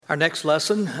Our next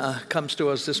lesson comes to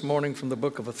us this morning from the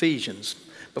book of Ephesians.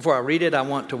 Before I read it, I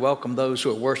want to welcome those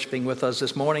who are worshiping with us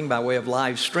this morning by way of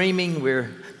live streaming. We're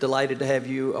delighted to have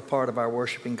you a part of our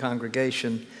worshiping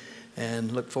congregation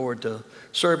and look forward to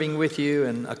serving with you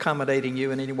and accommodating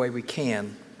you in any way we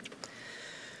can.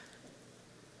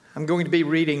 I'm going to be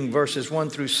reading verses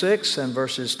 1 through 6 and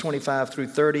verses 25 through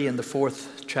 30 in the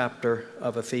 4th chapter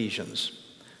of Ephesians.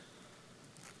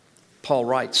 Paul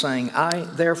writes, saying, I,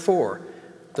 therefore,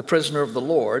 the prisoner of the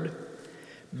Lord,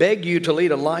 beg you to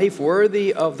lead a life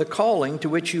worthy of the calling to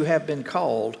which you have been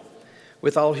called,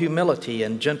 with all humility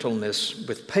and gentleness,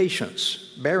 with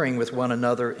patience, bearing with one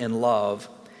another in love,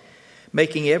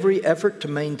 making every effort to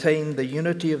maintain the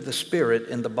unity of the Spirit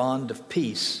in the bond of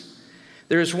peace.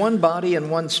 There is one body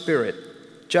and one Spirit,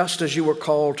 just as you were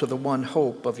called to the one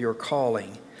hope of your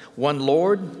calling, one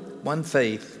Lord, one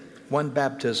faith, one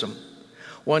baptism,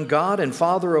 one God and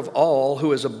Father of all,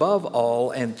 who is above all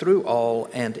and through all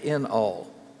and in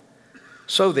all.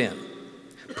 So then,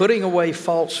 putting away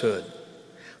falsehood,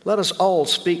 let us all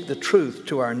speak the truth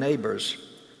to our neighbors,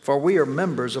 for we are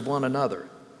members of one another.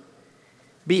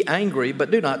 Be angry,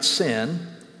 but do not sin.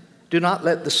 Do not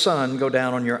let the sun go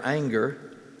down on your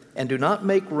anger, and do not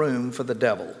make room for the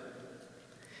devil.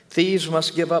 Thieves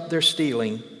must give up their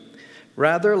stealing.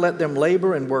 Rather, let them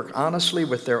labor and work honestly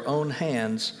with their own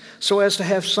hands, so as to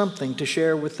have something to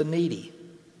share with the needy.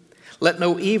 Let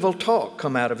no evil talk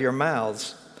come out of your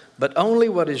mouths, but only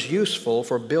what is useful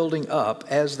for building up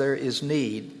as there is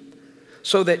need,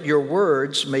 so that your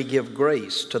words may give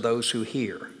grace to those who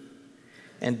hear.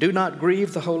 And do not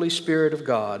grieve the Holy Spirit of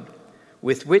God,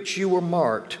 with which you were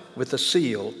marked with a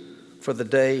seal for the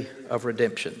day of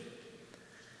redemption.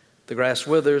 The grass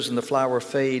withers and the flower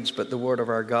fades, but the word of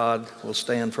our God will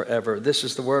stand forever. This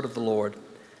is the word of the Lord.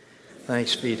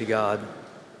 Thanks be to God.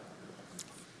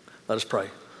 Let us pray.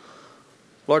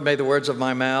 Lord, may the words of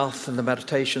my mouth and the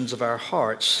meditations of our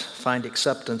hearts find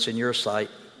acceptance in your sight,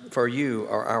 for you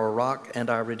are our rock and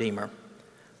our redeemer.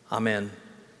 Amen.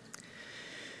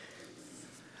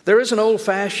 There is an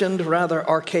old-fashioned, rather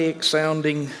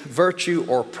archaic-sounding virtue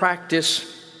or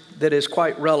practice that is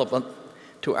quite relevant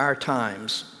to our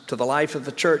times, to the life of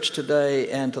the church today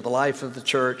and to the life of the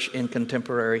church in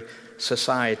contemporary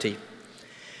society.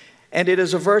 And it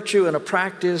is a virtue and a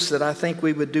practice that I think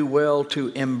we would do well to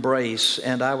embrace,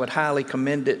 and I would highly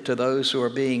commend it to those who are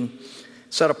being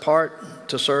set apart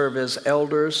to serve as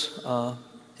elders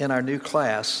in our new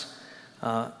class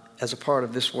as a part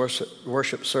of this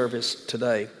worship service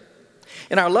today.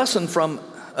 In our lesson from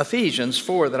Ephesians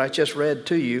 4 that I just read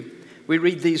to you, we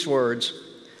read these words,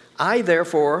 I,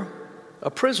 therefore, a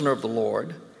prisoner of the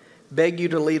Lord, beg you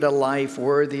to lead a life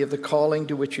worthy of the calling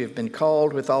to which you have been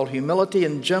called, with all humility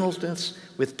and gentleness,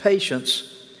 with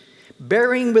patience,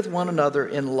 bearing with one another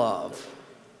in love,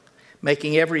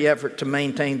 making every effort to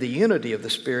maintain the unity of the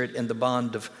Spirit in the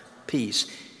bond of peace.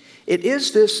 It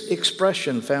is this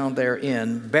expression found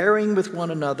therein, bearing with one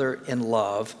another in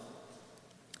love,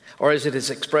 or as it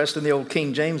is expressed in the old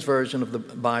King James Version of the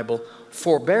Bible,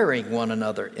 forbearing one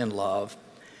another in love,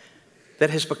 that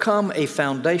has become a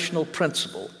foundational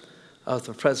principle of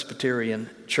the Presbyterian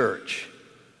Church.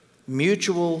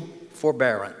 Mutual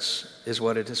forbearance is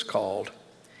what it is called.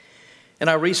 In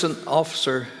our recent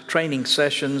officer training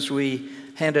sessions, we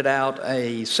handed out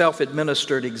a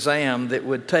self-administered exam that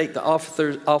would take the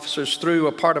officers through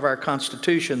a part of our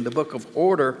Constitution, the Book of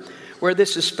Order, where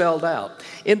this is spelled out.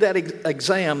 In that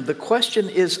exam, the question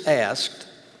is asked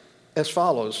as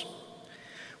follows.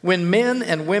 When men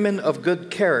and women of good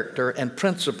character and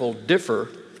principle differ,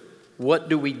 what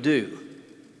do we do?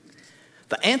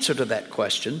 The answer to that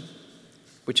question,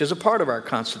 which is a part of our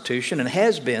Constitution and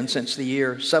has been since the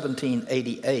year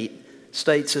 1788,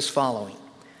 states as following.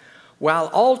 While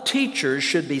all teachers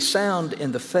should be sound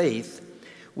in the faith,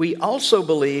 we also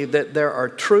believe that there are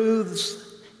truths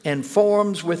and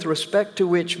forms with respect to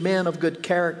which men of good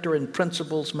character and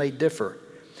principles may differ.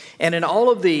 And in all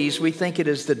of these, we think it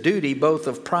is the duty both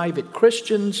of private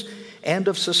Christians and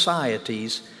of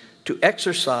societies to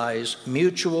exercise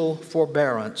mutual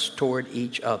forbearance toward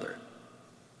each other.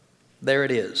 There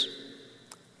it is,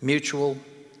 mutual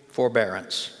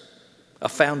forbearance, a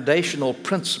foundational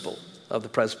principle of the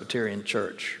Presbyterian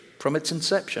Church from its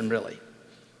inception, really.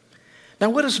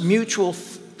 Now, what does mutual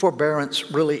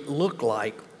forbearance really look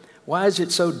like? Why is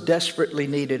it so desperately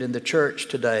needed in the church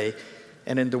today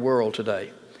and in the world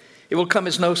today? It will come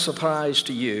as no surprise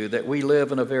to you that we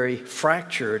live in a very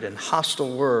fractured and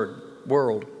hostile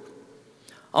world.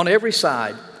 On every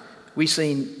side, we've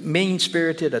seen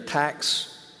mean-spirited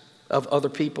attacks of other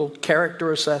people,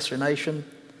 character assassination,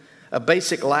 a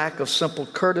basic lack of simple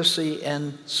courtesy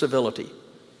and civility.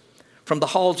 From the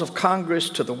halls of Congress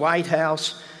to the White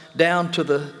House, down to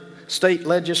the state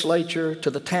legislature, to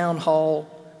the town hall,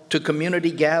 to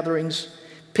community gatherings,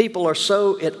 people are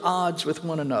so at odds with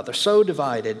one another, so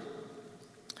divided,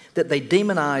 that they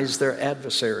demonize their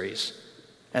adversaries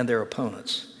and their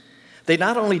opponents. They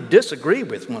not only disagree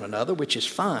with one another, which is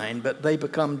fine, but they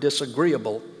become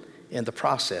disagreeable in the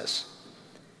process.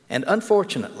 And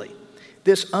unfortunately,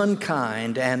 this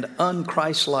unkind and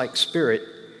unchristlike spirit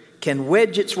can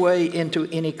wedge its way into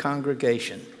any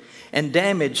congregation and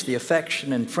damage the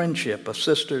affection and friendship of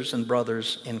sisters and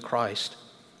brothers in Christ.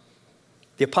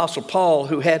 The Apostle Paul,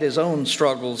 who had his own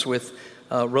struggles with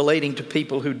relating to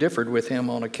people who differed with him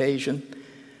on occasion,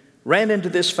 ran into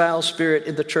this foul spirit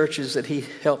in the churches that he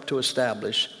helped to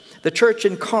establish. The church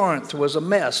in Corinth was a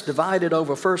mess, divided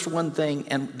over first one thing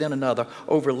and then another,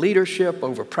 over leadership,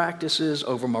 over practices,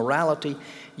 over morality,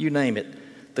 you name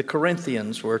it. The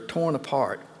Corinthians were torn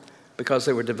apart because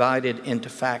they were divided into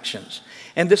factions.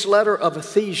 And this letter of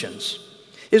Ephesians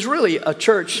is really a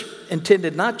church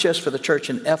intended not just for the church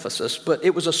in Ephesus, but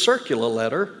it was a circular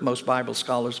letter, most Bible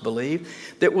scholars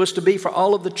believe, that was to be for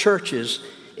all of the churches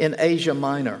in Asia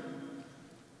Minor.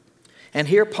 And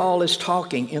here Paul is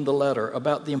talking in the letter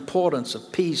about the importance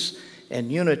of peace and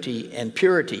unity and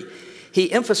purity. He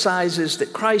emphasizes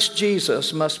that Christ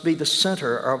Jesus must be the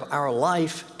center of our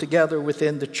life together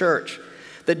within the church,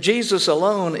 that Jesus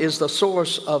alone is the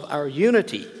source of our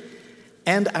unity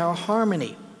and our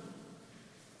harmony.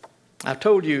 I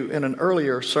told you in an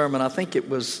earlier sermon, I think it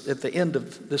was at the end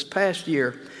of this past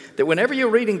year, that whenever you're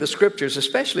reading the scriptures,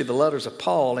 especially the letters of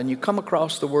Paul, and you come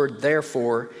across the word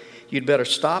therefore, you'd better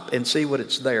stop and see what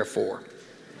it's there for.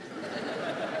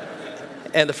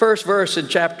 And the first verse in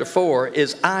chapter 4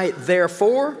 is, I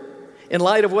therefore, in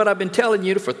light of what I've been telling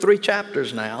you for 3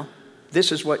 chapters now,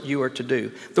 this is what you are to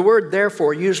do. The word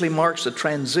therefore usually marks a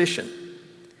transition.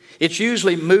 It's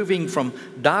usually moving from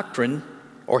doctrine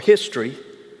or history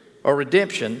or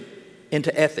redemption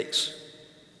into ethics.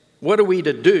 What are we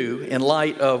to do in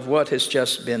light of what has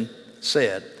just been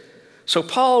said? So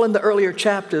Paul in the earlier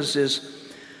chapters is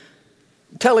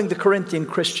telling the Corinthian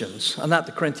Christians,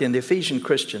 the Ephesian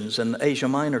Christians and the Asia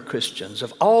Minor Christians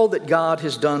of all that God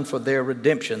has done for their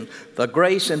redemption, the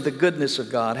grace and the goodness of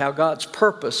God, how God's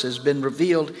purpose has been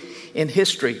revealed in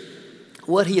history,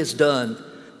 what he has done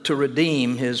to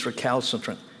redeem his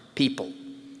recalcitrant people.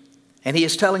 And he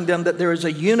is telling them that there is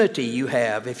a unity you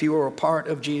have if you are a part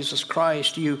of Jesus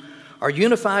Christ. You are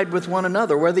unified with one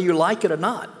another, whether you like it or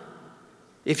not.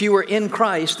 If you are in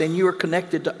Christ, then you are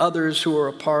connected to others who are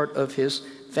a part of his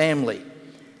family.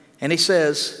 And he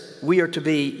says we are to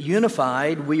be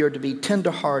unified, we are to be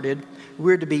tenderhearted,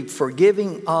 we are to be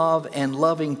forgiving of and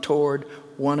loving toward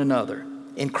one another.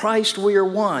 In Christ we are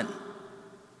one.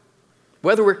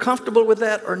 Whether we're comfortable with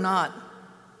that or not,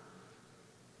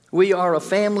 we are a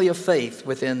family of faith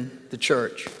within the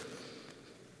church.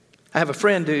 I have a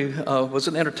friend who was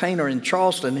an entertainer in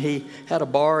Charleston. He had a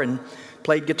bar and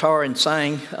played guitar and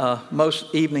sang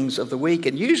most evenings of the week.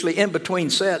 And usually in between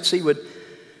sets, he would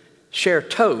share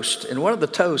toast. And one of the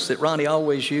toasts that Ronnie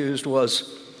always used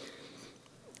was,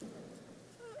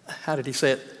 how did he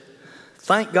say it?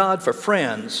 Thank God for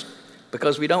friends,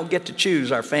 because we don't get to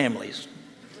choose our families.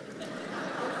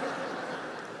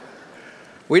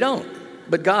 We don't.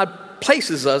 But God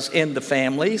places us in the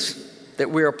families that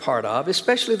we're a part of,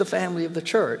 especially the family of the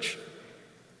church.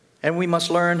 And we must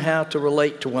learn how to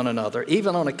relate to one another,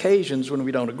 even on occasions when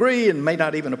we don't agree and may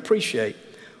not even appreciate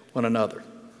one another.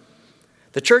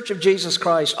 The Church of Jesus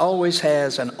Christ always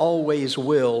has and always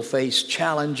will face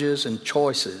challenges and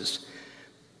choices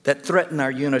that threaten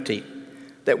our unity,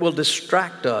 that will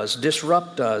distract us,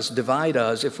 disrupt us, divide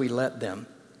us if we let them.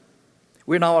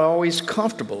 We're not always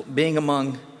comfortable being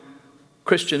among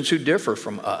Christians who differ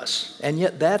from us, and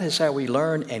yet that is how we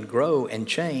learn and grow and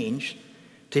change,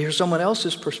 to hear someone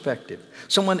else's perspective,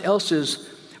 someone else's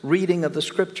reading of the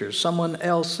scriptures, someone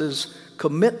else's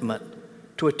commitment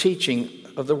to a teaching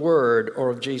of the Word or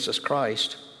of Jesus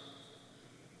Christ.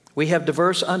 We have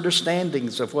diverse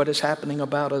understandings of what is happening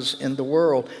about us in the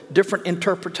world, different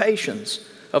interpretations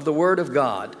of the Word of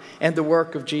God and the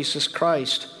work of Jesus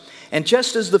Christ. And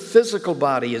just as the physical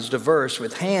body is diverse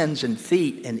with hands and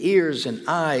feet and ears and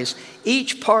eyes,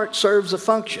 each part serves a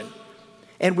function,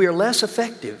 and we are less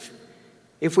effective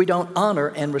if we don't honor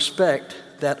and respect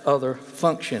that other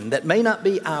function that may not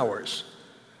be ours,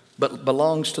 but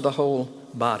belongs to the whole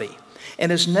body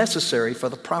and is necessary for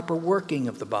the proper working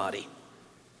of the body.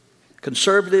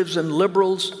 Conservatives and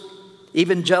liberals,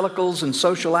 evangelicals and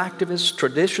social activists,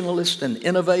 traditionalists and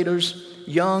innovators,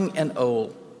 young and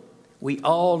old, we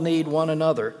all need one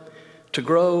another to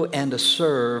grow and to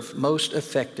serve most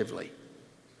effectively.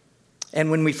 And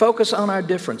when we focus on our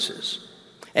differences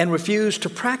and refuse to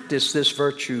practice this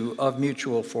virtue of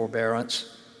mutual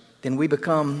forbearance, then we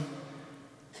become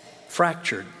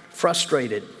fractured,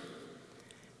 frustrated,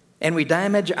 and we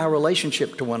damage our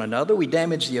relationship to one another. We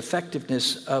damage the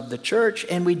effectiveness of the church,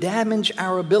 and we damage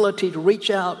our ability to reach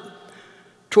out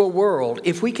to a world.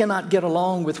 If we cannot get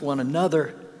along with one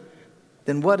another,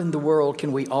 then what in the world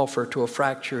can we offer to a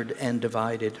fractured and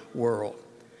divided world?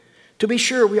 To be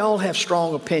sure, we all have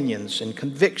strong opinions and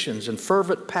convictions and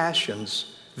fervent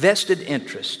passions, vested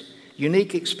interest,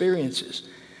 unique experiences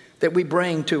that we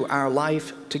bring to our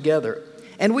life together.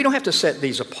 And we don't have to set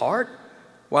these apart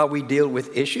while we deal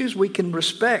with issues. We can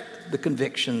respect the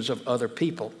convictions of other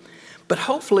people. But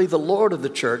hopefully the Lord of the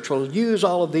church will use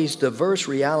all of these diverse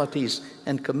realities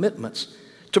and commitments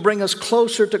to bring us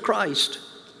closer to Christ.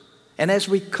 And as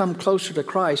we come closer to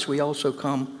Christ, we also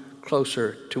come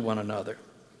closer to one another.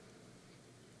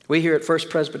 We here at First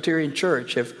Presbyterian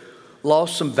Church have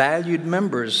lost some valued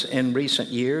members in recent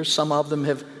years. Some of them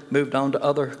have moved on to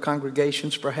other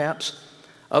congregations perhaps.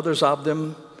 Others of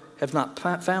them have not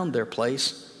found their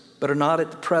place, but are not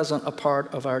at the present a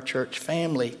part of our church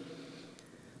family.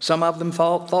 Some of them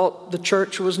thought the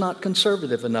church was not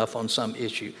conservative enough on some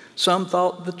issue. Some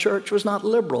thought the church was not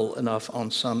liberal enough on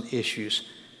some issues.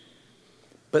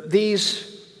 But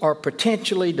these are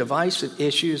potentially divisive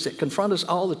issues that confront us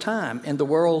all the time in the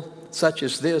world such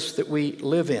as this that we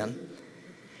live in.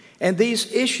 And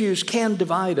these issues can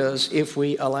divide us if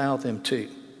we allow them to.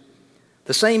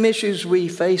 The same issues we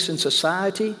face in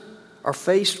society are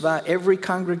faced by every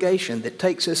congregation that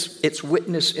takes its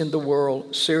witness in the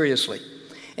world seriously.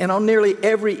 And on nearly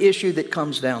every issue that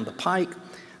comes down the pike,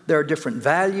 there are different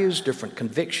values, different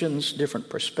convictions, different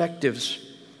perspectives.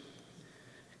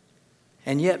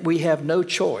 And yet we have no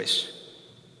choice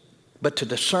but to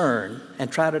discern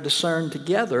and try to discern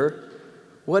together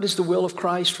what is the will of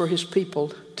Christ for his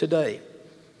people today.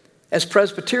 As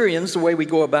Presbyterians, the way we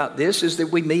go about this is that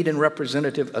we meet in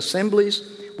representative assemblies,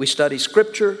 we study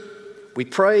Scripture, we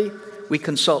pray, we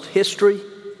consult history,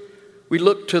 we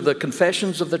look to the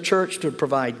confessions of the church to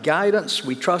provide guidance,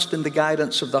 we trust in the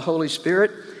guidance of the Holy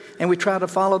Spirit, and we try to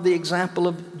follow the example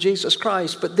of Jesus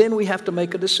Christ. But then we have to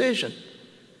make a decision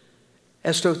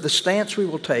as to the stance we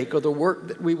will take or the work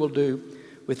that we will do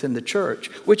within the church,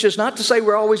 which is not to say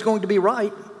we're always going to be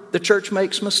right. The church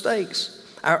makes mistakes.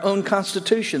 Our own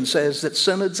Constitution says that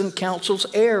synods and councils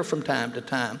err from time to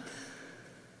time.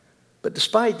 But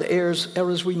despite the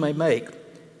errors we may make,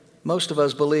 most of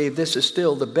us believe this is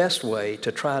still the best way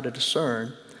to try to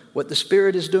discern what the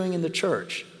Spirit is doing in the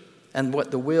church and what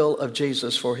the will of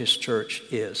Jesus for his church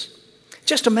is.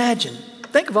 Just imagine,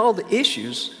 think of all the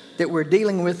issues that we're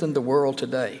dealing with in the world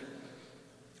today.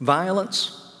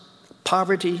 Violence,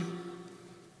 poverty,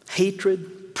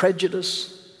 hatred,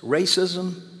 prejudice,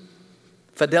 racism,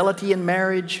 fidelity in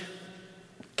marriage,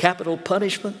 capital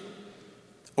punishment,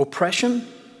 oppression,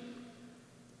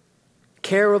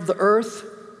 care of the earth,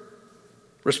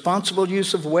 responsible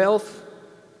use of wealth.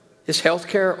 Is health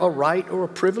care a right or a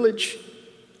privilege?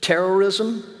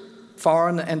 Terrorism,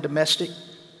 foreign and domestic,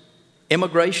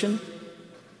 immigration,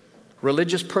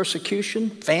 religious persecution,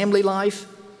 family life,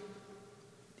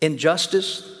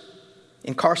 injustice,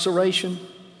 incarceration,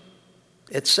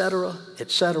 etc.,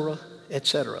 etc.,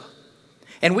 etc.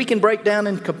 And we can break down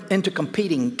into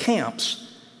competing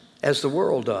camps as the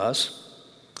world does,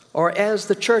 or as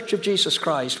the Church of Jesus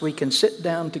Christ, we can sit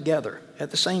down together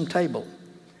at the same table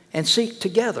and seek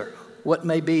together what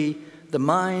may be the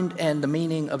mind and the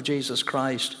meaning of Jesus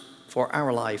Christ for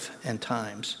our life and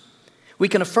times. We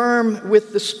can affirm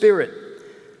with the Spirit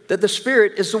that the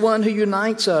Spirit is the one who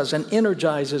unites us and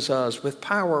energizes us with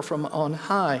power from on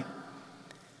high.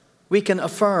 We can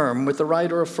affirm with the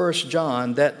writer of 1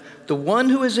 John that the one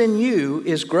who is in you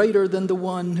is greater than the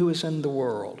one who is in the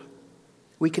world.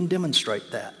 We can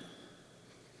demonstrate that.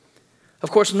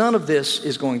 Of course, none of this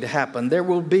is going to happen. There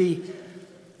will be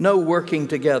no working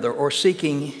together or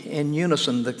seeking in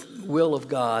unison the will of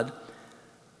God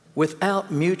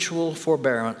without mutual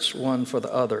forbearance one for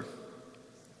the other.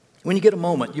 When you get a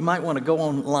moment, you might want to go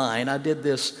online. I did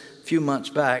this a few months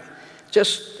back.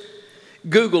 Just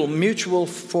Google mutual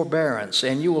forbearance,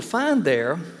 and you will find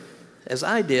there, as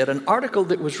I did, an article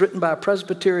that was written by a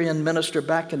Presbyterian minister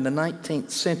back in the 19th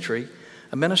century,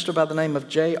 a minister by the name of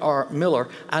J.R. Miller.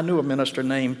 I knew a minister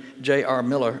named J.R.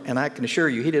 Miller, and I can assure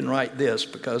you he didn't write this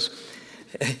because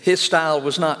his style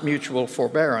was not mutual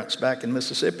forbearance back in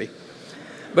Mississippi.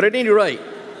 But at any rate,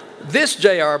 this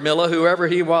J.R. Miller, whoever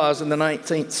he was in the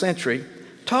 19th century,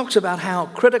 talks about how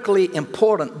critically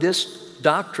important this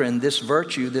doctrine, this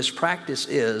virtue, this practice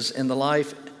is in the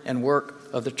life and work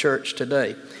of the church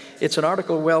today. It's an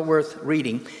article well worth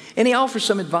reading. And he offers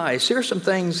some advice. Here are some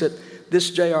things that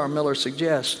this J.R. Miller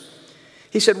suggests.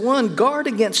 He said, 1, guard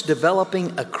against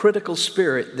developing a critical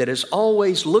spirit that is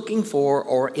always looking for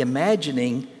or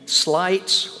imagining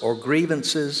slights or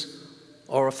grievances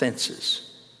or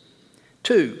offenses.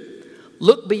 2,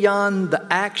 look beyond the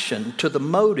action to the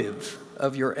motive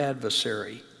of your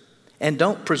adversary and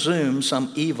don't presume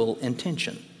some evil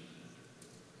intention.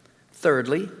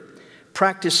 Thirdly,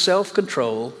 practice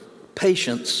self-control,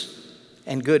 patience,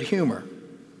 and good humor.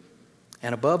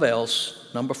 And above else,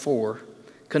 number 4,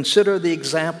 consider the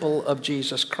example of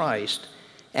Jesus Christ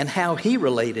and how he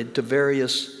related to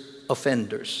various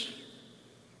offenders.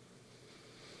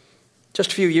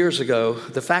 Just a few years ago,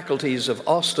 the faculties of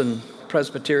Austin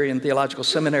Presbyterian Theological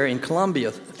Seminary and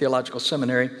Columbia Theological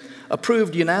Seminary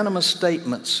approved unanimous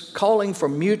statements calling for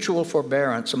mutual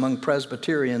forbearance among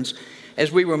Presbyterians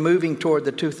as we were moving toward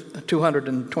the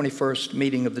 221st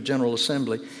meeting of the General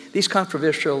Assembly. These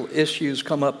controversial issues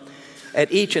come up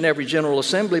at each and every General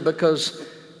Assembly because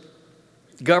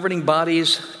governing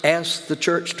bodies asked the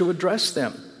church to address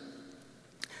them.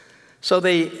 So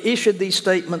they issued these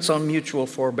statements on mutual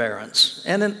forbearance.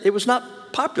 And it was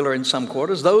not popular in some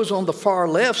quarters. Those on the far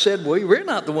left said, well, we're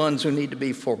not the ones who need to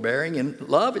be forbearing in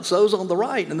love. It's those on the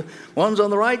right. And the ones on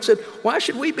the right said, why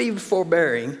should we be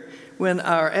forbearing when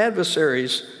our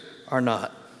adversaries are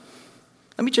not?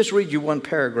 Let me just read you one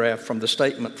paragraph from the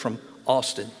statement from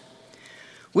Austin.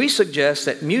 We suggest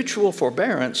that mutual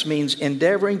forbearance means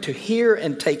endeavoring to hear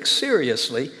and take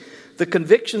seriously the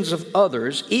convictions of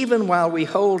others, even while we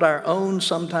hold our own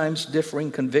sometimes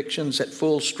differing convictions at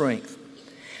full strength.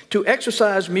 To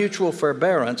exercise mutual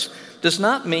forbearance does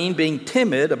not mean being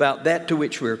timid about that to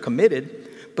which we are committed,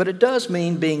 but it does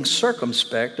mean being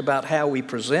circumspect about how we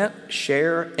present,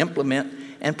 share, implement,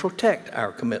 and protect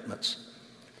our commitments.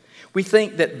 We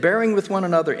think that bearing with one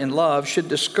another in love should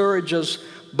discourage us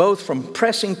both from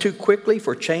pressing too quickly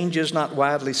for changes not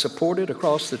widely supported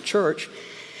across the church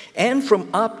and from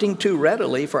opting too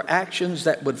readily for actions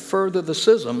that would further the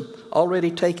schism already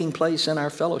taking place in our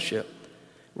fellowship.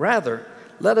 Rather,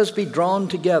 let us be drawn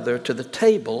together to the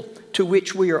table to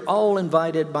which we are all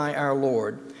invited by our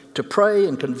Lord, to pray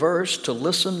and converse, to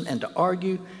listen and to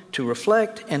argue, to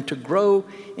reflect and to grow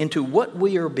into what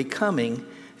we are becoming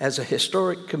as a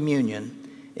historic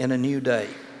communion in a new day.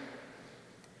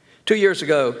 2 years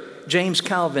ago, James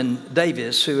Calvin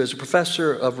Davis, who is a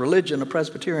professor of religion, a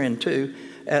Presbyterian too,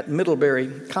 at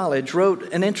Middlebury College,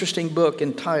 wrote an interesting book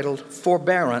entitled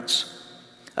Forbearance,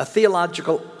 a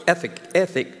Theological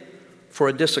Ethic for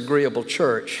a Disagreeable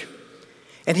Church.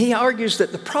 And he argues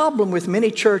that the problem with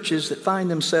many churches that find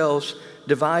themselves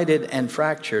divided and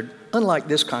fractured, unlike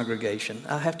this congregation,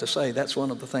 I have to say that's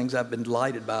one of the things I've been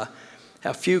delighted by,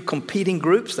 how few competing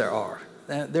groups there are.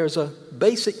 There's a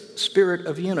basic spirit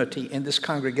of unity in this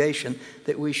congregation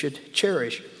that we should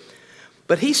cherish.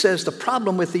 But he says the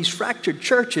problem with these fractured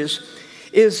churches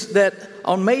is that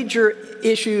on major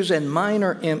issues and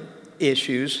minor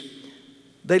issues,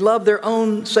 they love their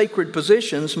own sacred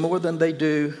positions more than they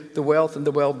do the wealth and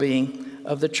the well-being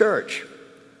of the church.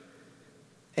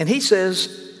 And he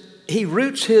says he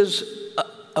roots his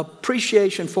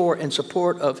appreciation for and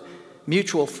support of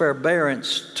mutual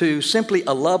forbearance to simply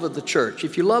a love of the church.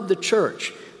 If you love the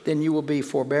church, then you will be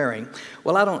forbearing.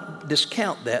 Well, I don't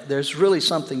discount that. There's really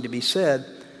something to be said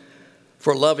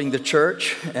for loving the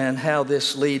church and how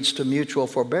this leads to mutual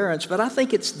forbearance. But I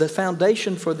think it's the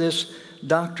foundation for this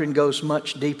doctrine goes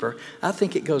much deeper. I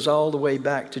think it goes all the way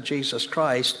back to Jesus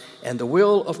Christ and the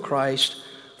will of Christ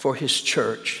for his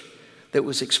church that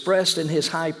was expressed in his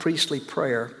high priestly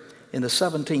prayer in the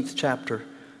 17th chapter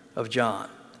of John.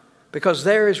 Because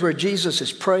there is where Jesus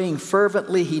is praying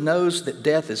fervently. He knows that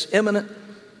death is imminent.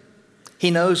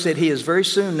 He knows that he is very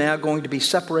soon now going to be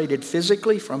separated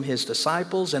physically from his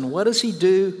disciples. And what does he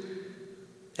do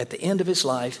at the end of his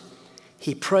life?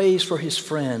 He prays for his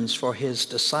friends, for his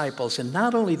disciples. And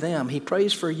not only them, he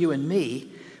prays for you and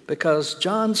me, because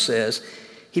John says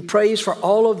he prays for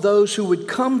all of those who would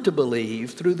come to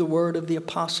believe through the word of the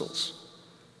apostles.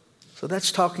 So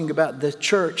that's talking about the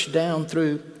church down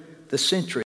through the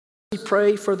centuries. We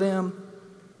pray for them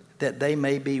that they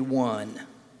may be one.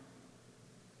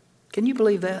 Can you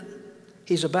believe that?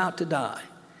 He's about to die.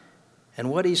 And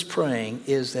what he's praying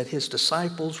is that his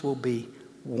disciples will be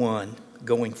one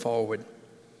going forward.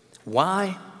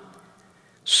 Why?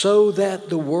 So that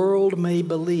the world may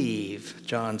believe,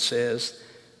 John says,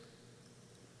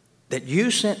 that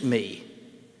you sent me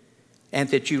and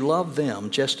that you love them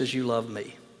just as you love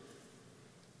me.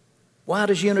 Why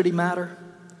does unity matter?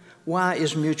 Why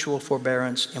is mutual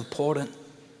forbearance important?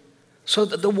 So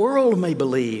that the world may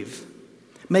believe,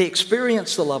 may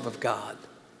experience the love of God,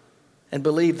 and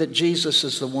believe that Jesus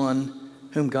is the one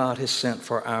whom God has sent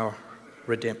for our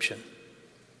redemption.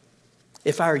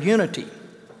 If our unity,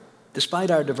 despite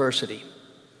our diversity,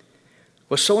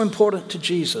 was so important to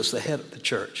Jesus, the head of the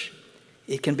church,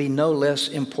 it can be no less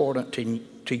important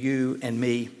to you and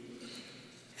me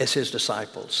as his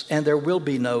disciples. And there will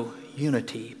be no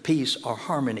unity, peace, or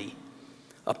harmony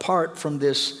apart from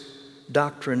this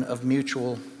doctrine of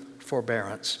mutual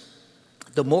forbearance.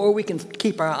 The more we can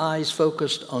keep our eyes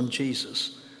focused on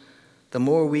Jesus, the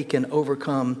more we can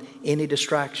overcome any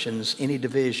distractions, any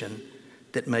division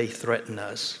that may threaten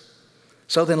us.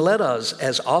 So then let us,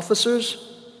 as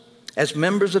officers, as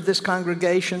members of this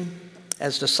congregation,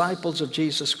 as disciples of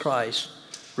Jesus Christ,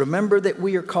 remember that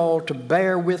we are called to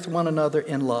bear with one another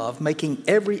in love, making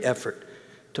every effort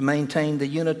to maintain the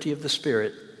unity of the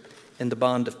Spirit in the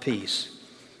bond of peace.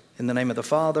 In the name of the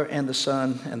Father, and the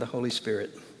Son, and the Holy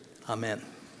Spirit. Amen.